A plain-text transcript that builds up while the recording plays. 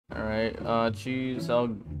Alright, cheese, I'll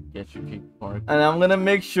get you Pico Park. And I'm gonna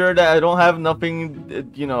make sure that I don't have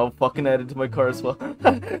nothing, you know, fucking added to my car as well.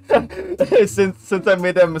 since I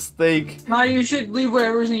made that mistake. No, you should leave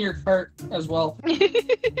whatever's in your cart as well.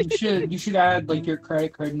 You should add like your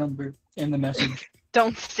credit card number in the message.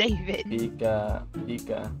 Don't save it. Pika.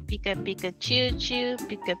 Pika choo choo,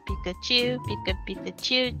 Pika choo, Pika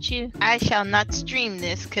choo choo. I shall not stream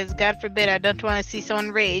this, cause God forbid I don't want to see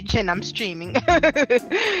someone rage and I'm streaming.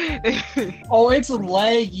 Oh, it's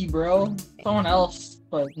laggy, bro. Someone else,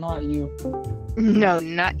 but not you. No,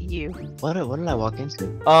 not you. What did I walk into?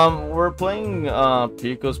 We're playing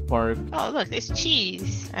Pico's Park. Oh look, it's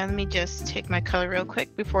cheese. And let me just take my color real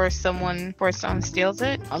quick before someone steals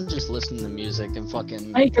it. I'm just listening to music and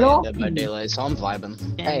fucking Hey, get off Dead by me. Daylight, so I'm vibing.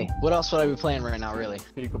 Yeah. Hey, what else would I be playing right now, really?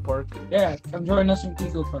 Pico Park. Yeah, come join us in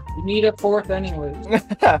Pico Park. We need a fourth anyways.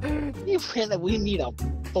 We need a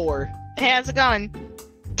 4. Hey, how's it going?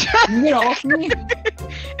 You get off me!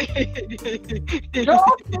 Get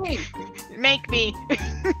off me! Make me.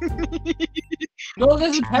 No,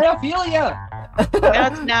 this is pedophilia! No,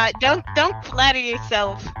 it's not. Don't flatter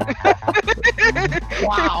yourself.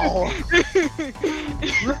 Wow!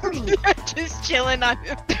 Just chilling on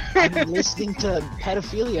him. I'm listening to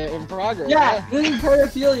pedophilia in progress. Yeah, this is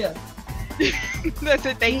pedophilia. That's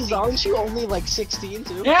what they Jeez, do. aren't you only like 16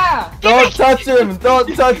 too? Yeah! Don't touch him!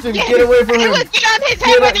 Don't touch him! Get away from Hey, him! look, get on his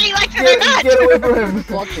head whether he likes it or not! Get away from him!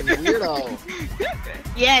 Fucking weirdo.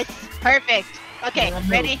 Yes, perfect. Okay, Yeah,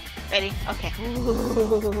 ready? Ready? Okay.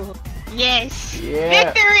 Yes! Yeah.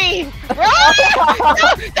 Victory! Run! No,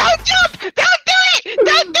 don't jump! Don't do it!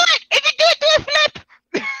 Don't do it! If you do it, do a flip!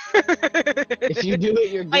 If you do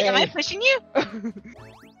it, you're Wait, am I gay. pushing you?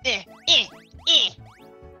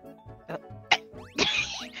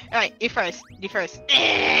 Alright, you first. You first.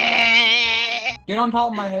 Get on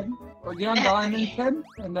top of my head. Or get on Diamond's head,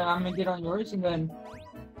 and then I'm gonna get on yours, and then...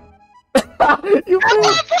 You I fool!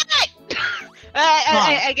 won't play!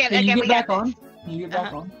 I get Can you we get got back on? this. Can you get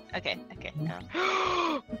back on? Okay.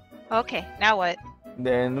 Okay, now what?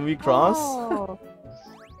 Then we cross. Oh.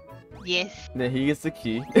 Yes. Then he gets the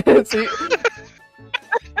key. See?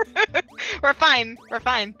 We're fine. We're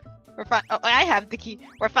fine. We're fine. Oh, I have the key.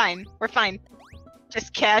 We're fine. We're fine.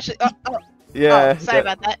 Just casually. Oh, Yeah. sorry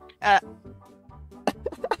about that. Wait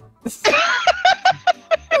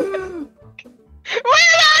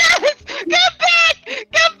on us! Come back!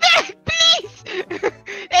 Come back, please!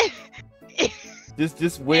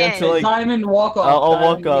 Just wait Yeah. until like Diamond, walk off. I'll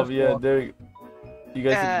walk Diamond, off. just Yeah, walk. there. You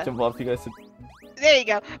guys can jump off. You guys can... There you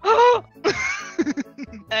go.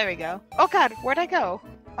 There we go. Oh god, where'd I go?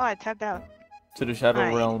 Oh, I tapped out. to the Shadow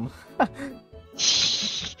Alright. Realm.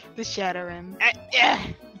 The Shadow Rim. Yeah.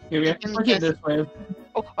 Yeah, we have to push it this way.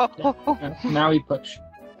 Oh. Yeah, now we push.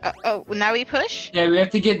 Oh, now we push? Yeah, we have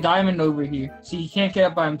to get Diamond over here. See, he can't get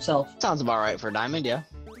up by himself. Sounds about right for Diamond, yeah.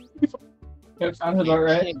 That sounds about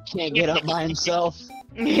right. Can't get up by himself.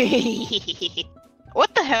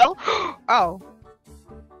 What the hell? Oh.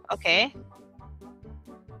 Okay.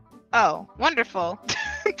 Oh, wonderful.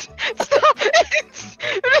 Stop!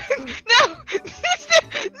 No! No!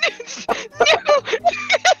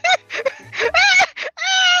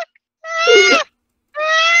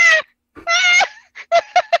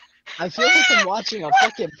 I feel like I'm watching a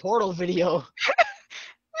fucking Portal video.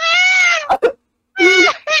 Hey,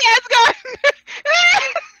 it's gone!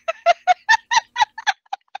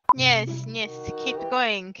 Yes, keep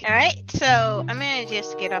going. Alright, so I'm gonna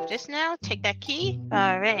just get off this now, take that key.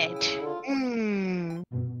 Alright.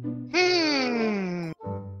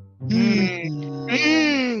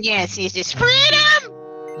 Yes, this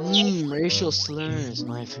freedom! Racial slur is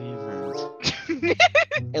my favorite.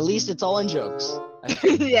 At least it's all in jokes.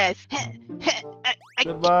 Yes.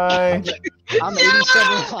 Goodbye. I'm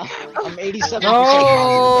 87. I'm 87. No!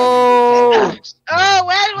 Oh,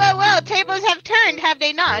 well, tables have turned, have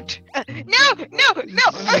they not? No! No!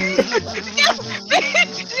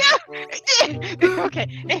 Okay.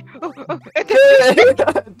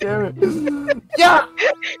 Damn it. Yeah!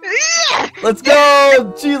 Let's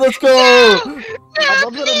go! Gee, let's go! I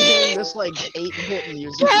love that I'm hearing this like 8-bit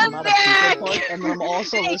music come out of Pico Park, and then I'm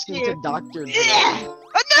also listening to Dr. Dre.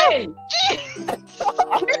 Oh no!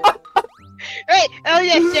 Right. Oh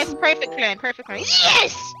yes, perfect plan.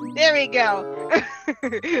 Yes! There we go.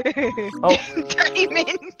 Oh.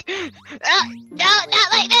 Diamond! No,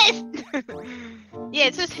 not like this! Yeah,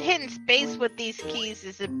 it's just hitting space with these keys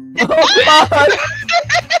is a... Oh, God.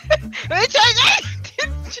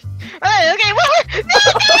 Alright, okay,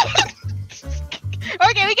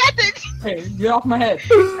 okay, we got this! Hey, get off my head.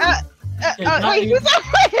 Wait, who's on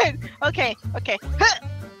my head? Okay.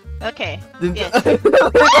 Okay. Yes.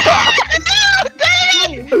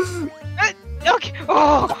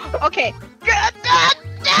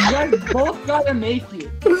 both gotta make it.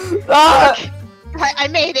 Ah! I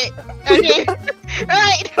made it. Okay.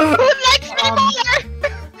 Alright. Who likes me more?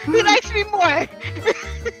 Who likes me more?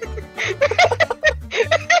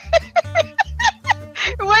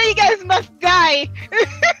 One of you guys must die.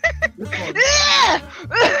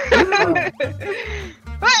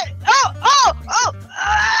 What? Oh!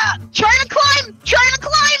 Trying to climb!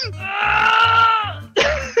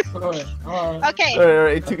 Alright. Okay.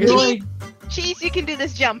 Alright, Really? Cheese, you can do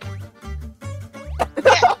this jump.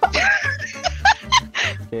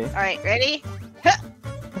 Okay. Alright, ready?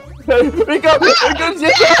 Rico,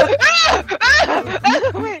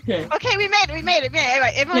 Okay. Okay, we made it.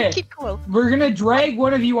 Alright, everyone Okay. keep cool. We're gonna drag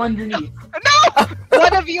one of you underneath. No!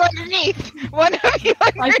 One of you underneath.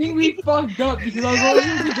 I think we fucked up because I was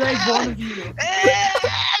only to drag one of you.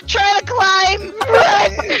 Try to climb.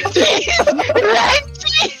 Run, Cheese. Run,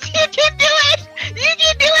 Cheese. You can do it.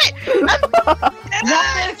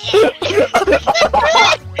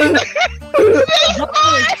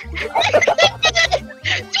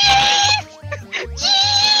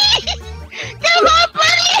 Cheese! Come on,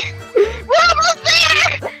 buddy! We're almost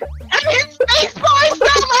there! I'm in space bar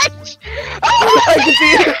so much! I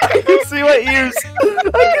can see my ears.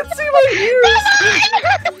 I can see my ears.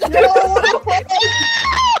 No!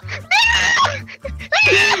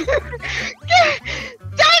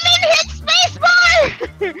 Diamond hit space bar!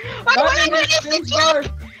 Diamond hit space bar!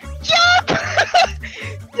 Jump!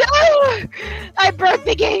 No! I broke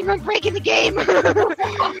the game. I'm breaking the game.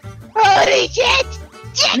 Holy shit!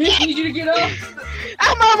 I need you to get up.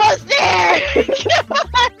 I'm almost there! Come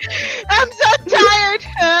on! I'm so tired!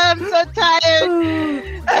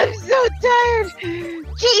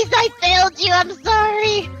 Jeez, I failed you! I'm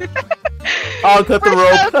sorry! I'll cut the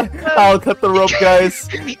rope. I'll cut the rope, guys.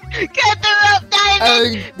 Cut the rope,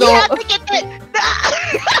 Diamond! You Don't. have to get the...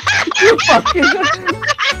 You fucking.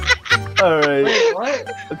 Alright. Wait,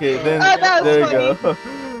 what? Okay, then Oh, that was there you funny. go.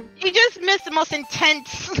 You just missed the most intense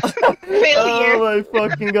failure. Oh my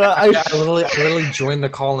fucking god! I literally joined the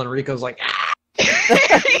call and Rico's like, ah!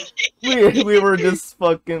 we were just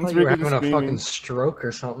fucking. Like you were freaking having a screaming. fucking stroke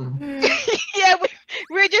or something. Yeah,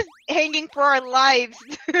 we're just hanging for our lives.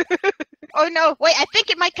 Oh no, wait, I think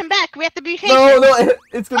it might come back. We have to be patient. No,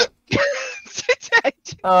 it's gonna.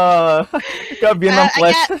 Got Vietnam I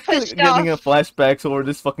got flash. pushed Getting a off. flashbacks over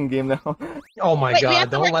this fucking game now. Oh my Wait, we god, have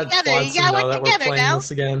to don't work let together. You Swanson gotta know work that we're together playing now.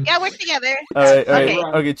 this again. Yeah, we're together. Alright, Okay.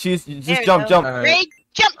 okay, Cheese, you There just we jump. go. Alright. Ready?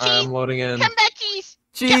 Jump, Cheese. I'm loading in. Come back, Cheese.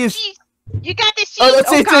 Jump, Cheese. Cheese. You got this, Cheese. Oh, let's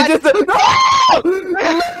see, God.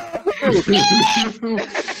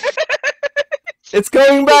 It's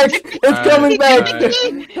coming back. It's Alright, coming back. alright. It's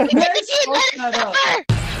the key. Let it Fuck that up. suffer.